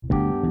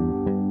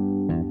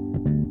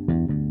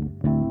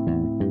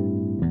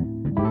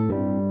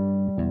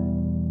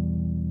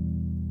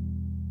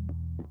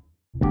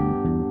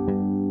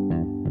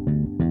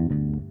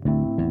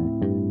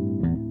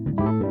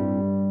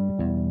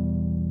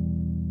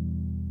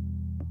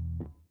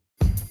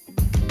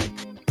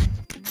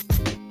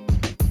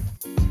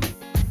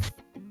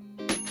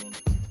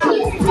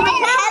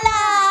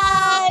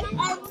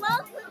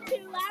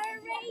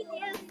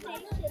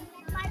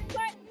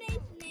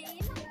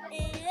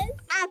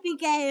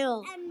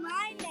Abigail. And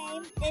my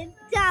name is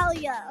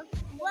Dalia.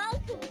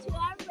 Welcome to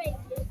our radio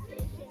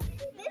station.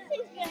 This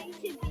is going to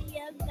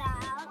be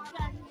about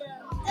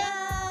Gundam.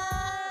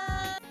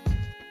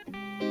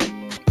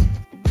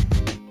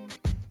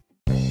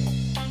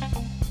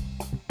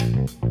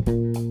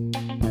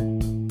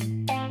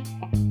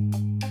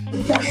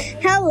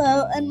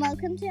 Hello and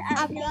welcome to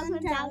Abigail and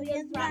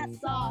Dalia's rap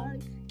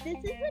song. This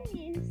is a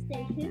new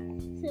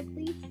station, so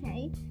please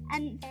say,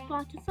 and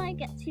Spotify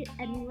gets you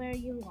anywhere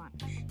you want.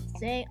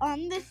 Stay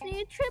on this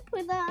new trip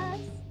with us.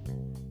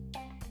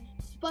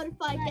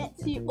 Spotify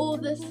gets you all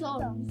the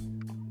songs.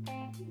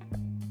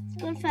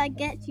 Spotify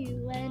gets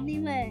you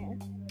anywhere.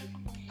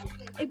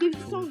 It gives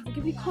you songs, it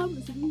gives you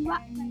comments, it gives you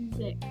rap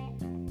music.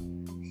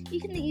 You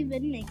can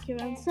even make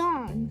your own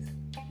songs.